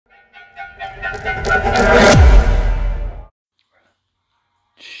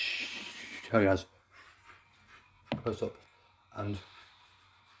Hi guys, what's up? And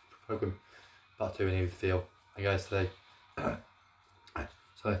welcome back to a new video. Hi guys, today,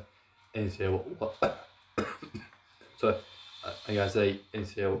 sorry, in this video, sorry, hi guys, today, in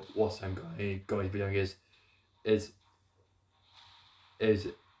this video, what I'm going to be doing is I'm going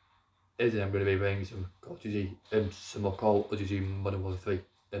to be playing some Call of Duty, some more Call of Duty Modern Warfare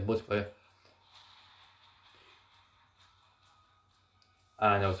 3 multiplayer.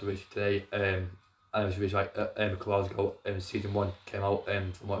 And also which today, and also which like a couple hours ago, season 1 came out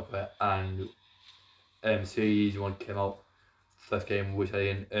from multiplayer, and season 1 came out. First game which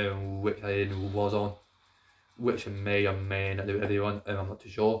I didn't was on, which I may or may not do everyone, I'm not too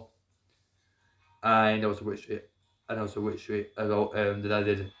sure. And also which that I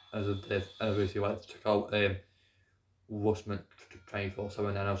did as a did, and obviously like to check out Rushman 24/7,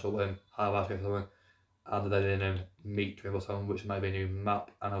 and also Harvard 24/7, and then Meat 24/7, which might be a new map,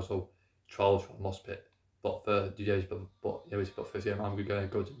 and also Trolls from Moss Pit. But for DJs, but first game I'm going to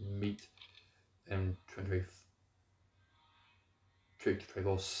go to Meat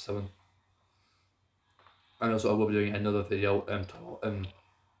 24/7. And also I will be doing another video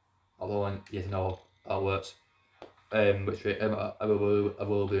although yet another works which I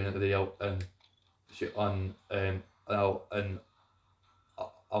will be doing another video on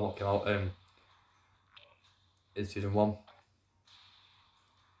what came out in season 1.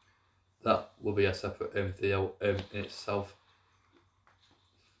 That will be a separate video in itself.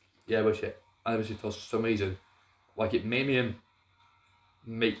 Yeah, which for some reason like it made me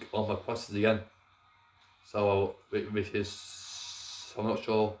make all my quests again. So which is, I'm not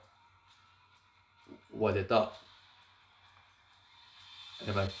sure why I did that.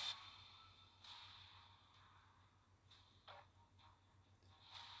 Anyway.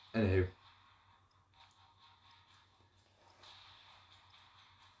 Anywho.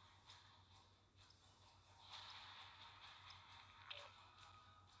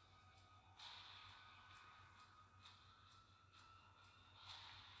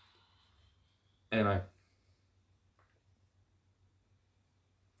 Anyway.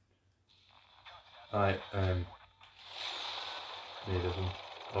 Alright, need this one.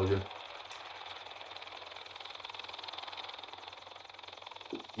 Told you.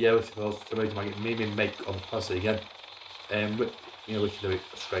 Yeah, which was some reason like it made me make on the puzzle again. Which, you know, which is a bit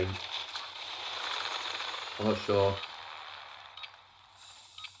strange. I'm not sure.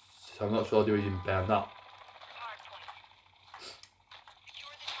 So I'm not sure the reason behind that.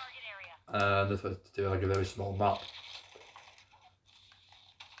 This was to do like a very small map.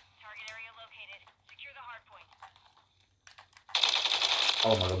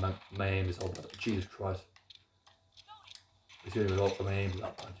 Oh my god, my aim is all bad. Jesus Christ. It's going to be all for my aim is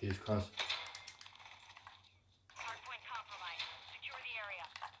that bad. Jesus Christ.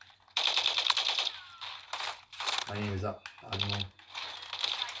 My aim is that bad, man.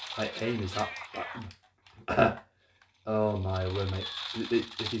 My aim is that bad. Oh my word, mate.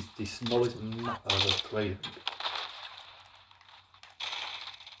 This is the smallest map I've ever played.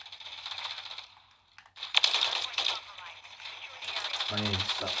 My aim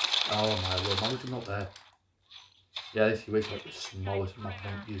is that. Oh my word, why was it not there? Yeah, this is like the smallest map,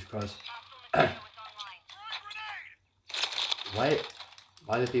 Jesus Christ. Why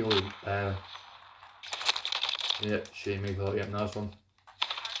do people yeah, shame me for getting nice one.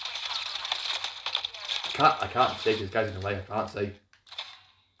 I can't see because guys in the way, I can't see.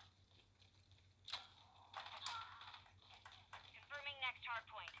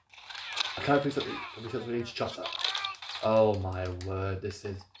 I can't fix up each shot. Oh my word, this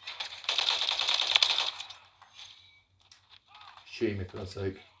is shooting me for God's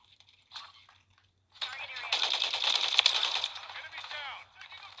sake.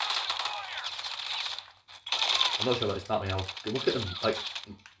 I'm not sure about this map now. Look at them, like,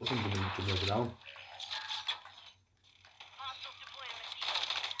 look at them jumping over down.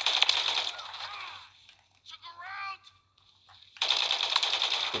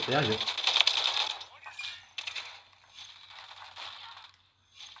 But behind you.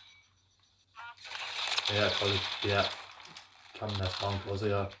 Yeah, probably, yeah. Coming there down closer,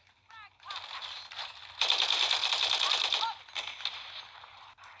 yeah.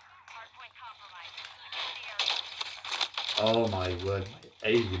 Oh my word, my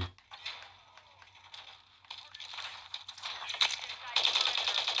aim.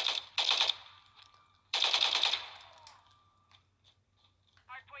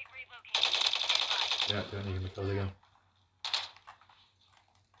 Yeah, don't need my kills again.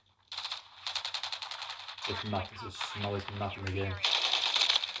 This map is the smallest map in the game.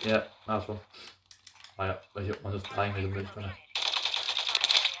 Yeah, nice one. Right, I'm just dying with a move, gonna.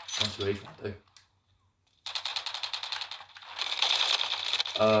 What's your age want to do?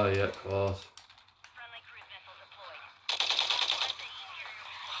 Oh yeah, of course.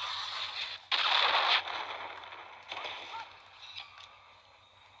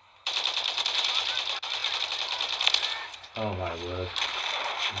 Oh my word.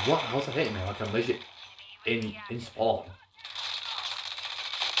 What? How's it hitting me? Like I'm legit in spawn.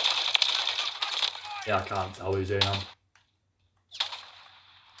 Yeah, I can't tell who's doing them.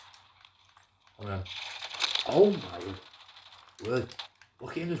 Okay. Oh my word.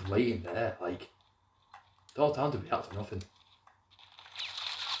 Look at him just waiting there, like, don't time to react to nothing.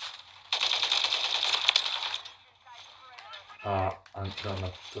 And I'm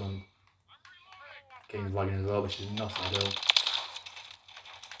done getting lagging as well, which is not ideal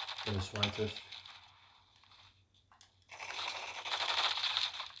in the slightest.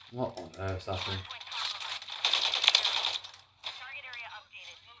 What on earth is happening?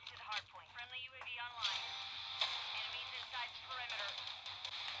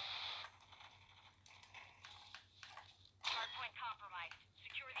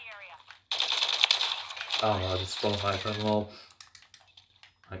 Oh no, I just spawned right in front of them all.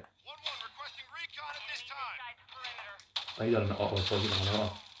 Like, I don't know what I was talking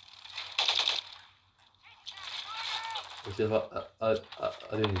about. Which is what I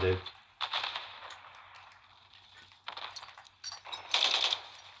didn't do.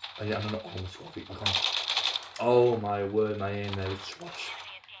 I don't know, almost got beat back on. Oh my word, my aim there is trash.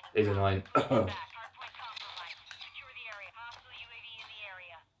 It's annoying.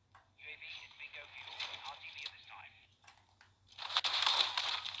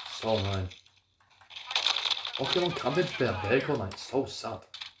 So annoying. Look at him camping to their vehicle, man. It's so sad.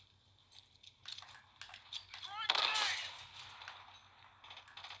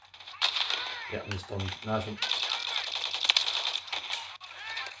 Yeah, I'm just done. Nice one.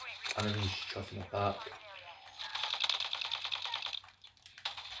 And then he's shot in the back.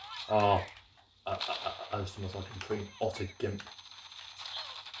 Oh, I just almost like a complete utter gimp.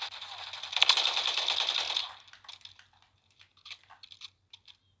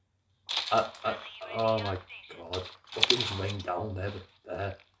 Oh my god. Look at this rain down there, but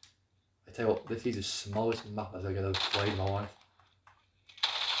there. I tell you what, this is the smallest map I've ever played in my life.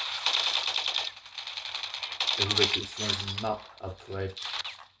 This is literally the smallest map I've played.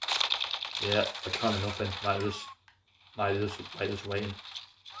 Yeah, I can't do nothing. Just waiting.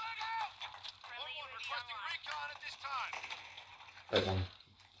 Right one,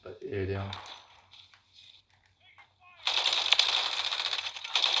 but here they are.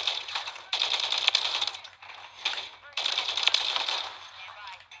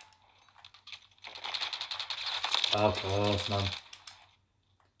 Oh, of course, man.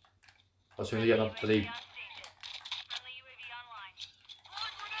 As soon as you get up to the...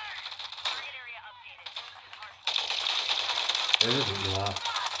 Where is it you are?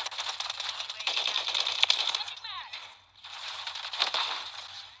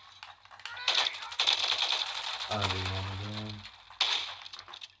 I don't really know what I'm doing.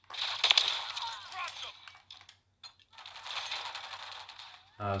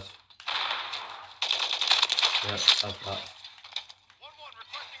 Nice. Yeah, that's that.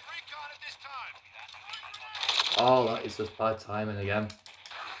 Oh, that is just bad timing again.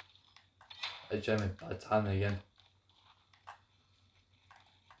 It's genuinely bad timing again.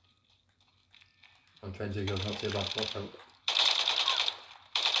 I'm trying to go not too bad.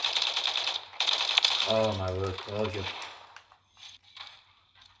 Oh my word, closure.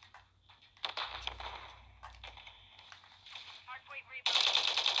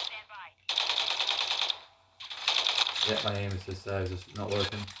 Yeah, my aim is just just not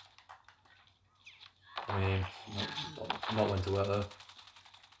working. I mean, not went to work though.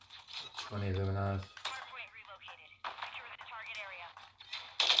 20 is over nice.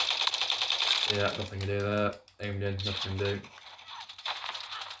 Yeah, nothing to do there. Aimed in, nothing to do.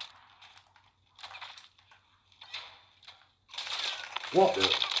 What?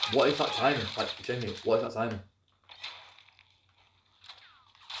 What is that timing? Like, genuinely, what is that timing?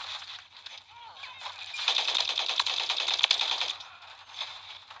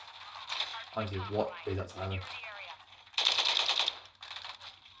 Thank you, what is that timing?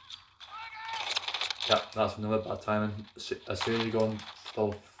 Yeah, that's another bad timing. As soon as you go and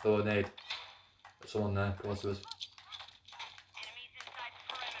throw a nade, there's someone there close to us.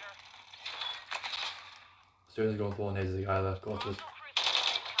 As soon as you go and throw a nade, there's a guy there close to us.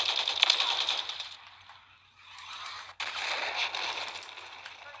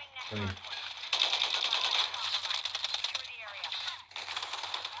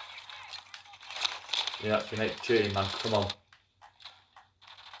 Yeah, you mate, cheating man, come on.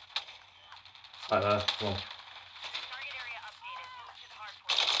 Right there, come on.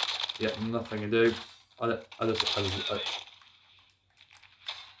 Yeah, nothing to do. I just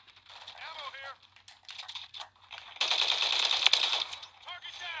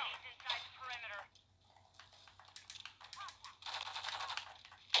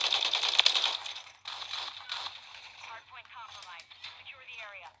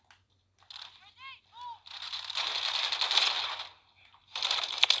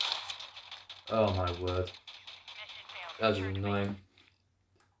oh my word. That's annoying.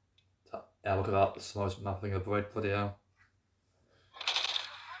 Yeah, look at that, the smallest map thing of the void, bloody hell.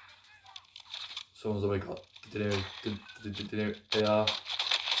 Someone's already got AR.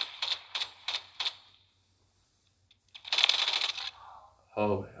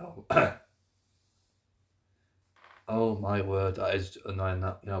 Oh hell. Oh my word, that is annoying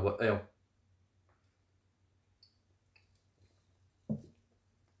that, you know, but hell.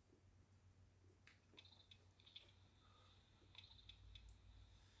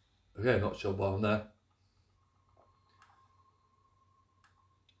 Okay, not sure what I'm there.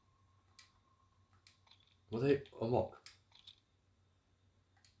 Will they unlock?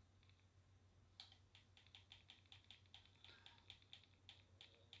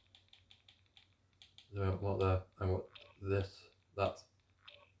 No, what there, and what this, that,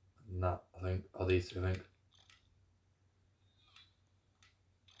 and that, I think, are these two, I think.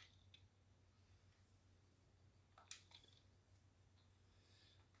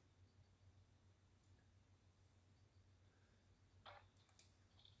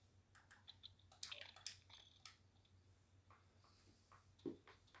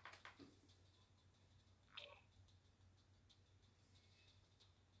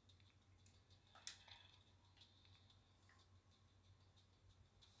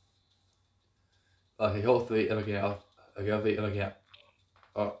 Okay, hopefully, I'm looking at,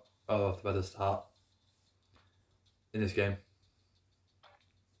 oh, that's where to start in this game.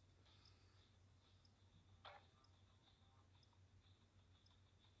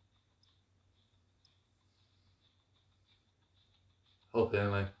 Hopefully,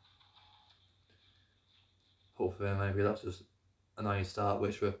 anyway. Hopefully, maybe that's just a nice start,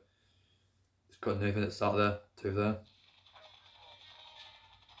 which we're just got anything at the start there, two there.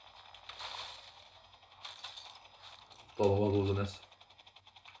 Bubble wobbles on this.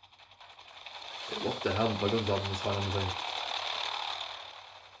 What the hell? My gun's off on this final thing.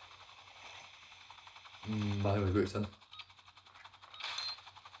 I think we're good then.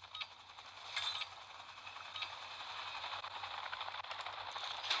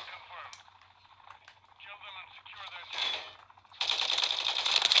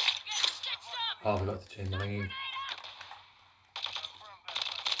 Oh, I forgot to change my thingy.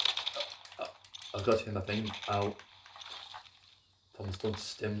 I've got to change my thing out. Tom's done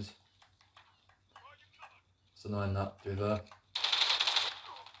stims. It's annoying that, to be fair.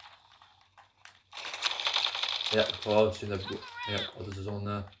 Yeah, quads, yeah, quads is on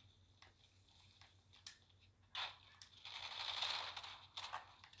there.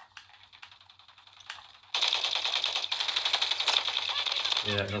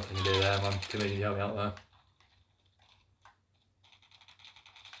 Yeah, nothing to do there, man. Too many to help me out there.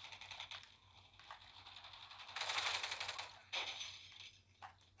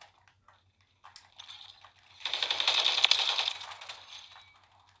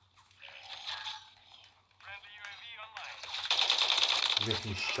 I'm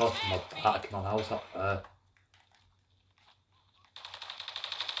getting shot in my back, man. How's that fair?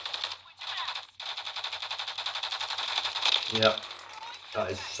 Yeah,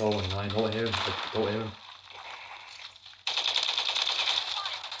 that is so annoying. Don't hear him. Don't hear him.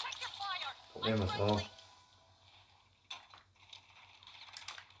 Don't hear him at all.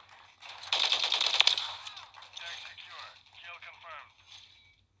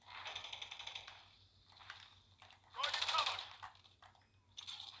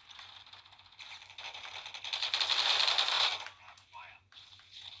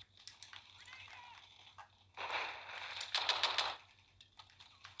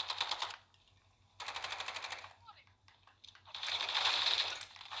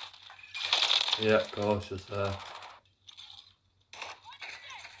 Yeah, cautious there.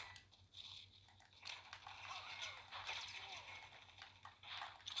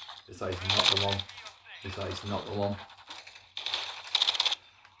 It's like he's not the one. It's like he's not the one.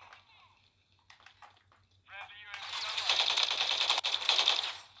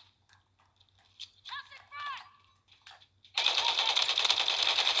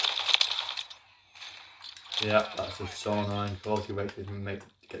 Yeah, that's just so annoying. Quality rate didn't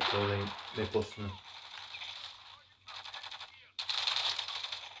get killed, they busting him.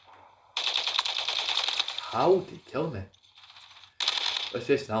 How did he kill me? What's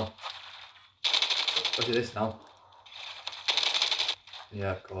this now? What's this now?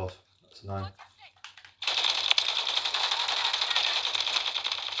 Yeah, of course. That's annoying.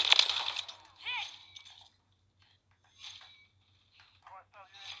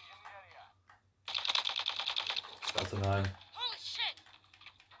 That's annoying. Holy shit!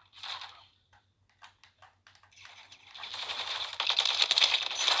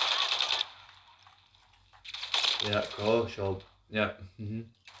 Yeah, of course. Sure. Yeah.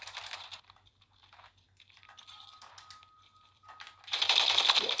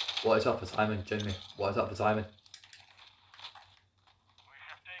 What is up for timing, Jimmy? What is up for timing? We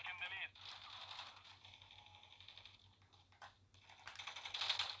have taken the lead.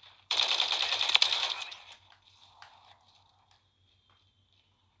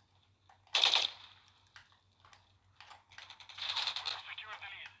 We've secured the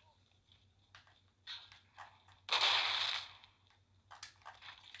lead.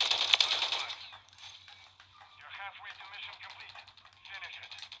 You're halfway to mission complete. Finish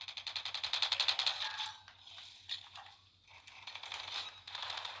it.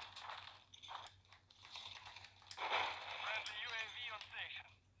 Friendly UAV on station.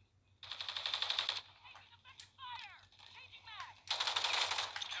 Fire! Changing mag!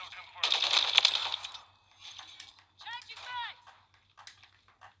 Kill confirmed. Changing mag!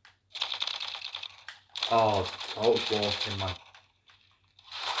 Oh, Colt's walking, man.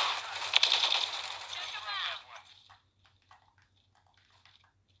 Check him out!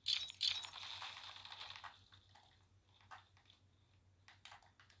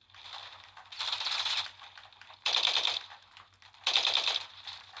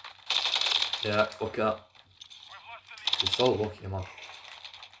 Yeah, look at that. We've lost the lead. He's so lucky, man.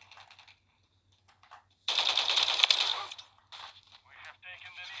 We have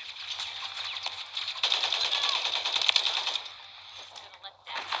taken the lead. Gonna let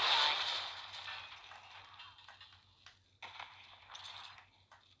that slide.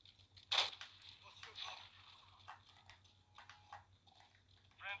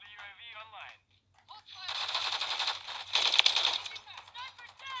 Friendly UAV online. Hold fire.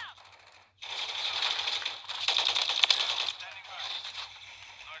 Sniper's down. Standing by.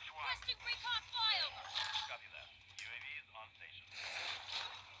 Large one. Requesting recon flyover. Copy that. UAV is on station.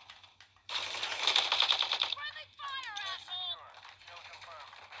 Friendly fire, asshole. Kill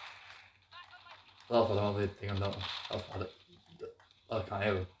confirmed. Back on my feet. That's what I'm thinking. I'm not. That's what I can't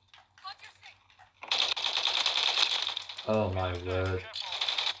hear him. Plug your stick. Oh my word. Careful.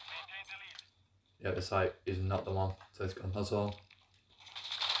 Maintain the lead. Yeah, the site is not the one. So it's gone. That's all.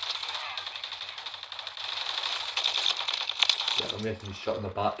 Yeah, I'm getting shot in the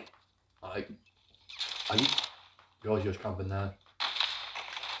back. Like, are you? You're just camping there.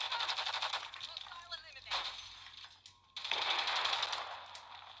 Hostile eliminated.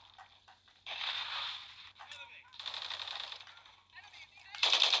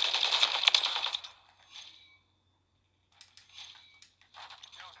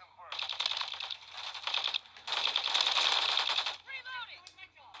 Kill confirmed. Reloading.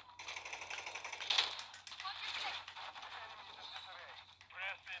 Plug your stick.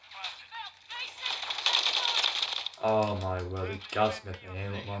 Press it button. Help, basic. Oh my word, the gas me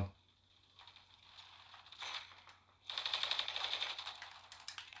aim up, man.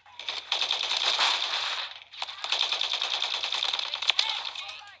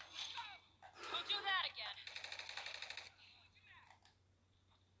 Don't do that again.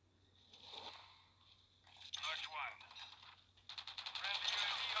 Large one. Friendly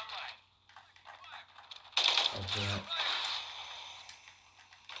UAV online. I'm doing it.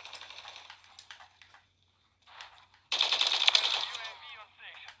 Friendly UAV on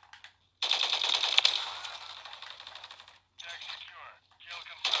station. Tag secure. Kill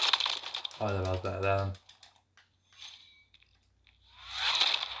confirmed. Oh, that was better than.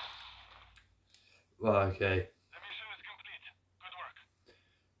 Well, okay. The mission is complete. Good work.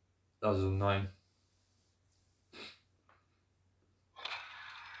 That was annoying.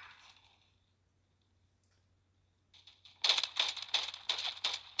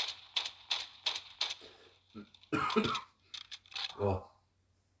 Oh.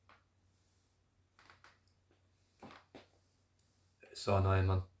 It's so annoying,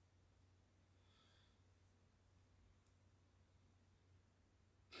 man.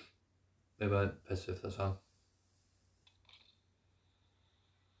 They weren't pissed with this one.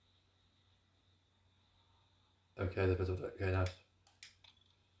 Okay, they're pissed with it. Okay, nice.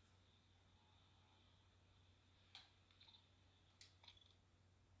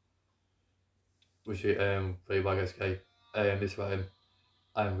 We should play Wag SK. This way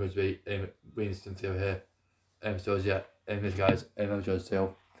I'm going to be Winston over here. So yeah, if you guys enjoyed the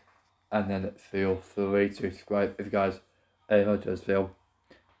video, and then feel free to subscribe if you guys enjoyed the video.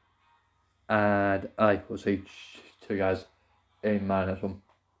 And I will see you guys in my next one.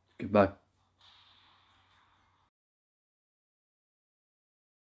 Goodbye.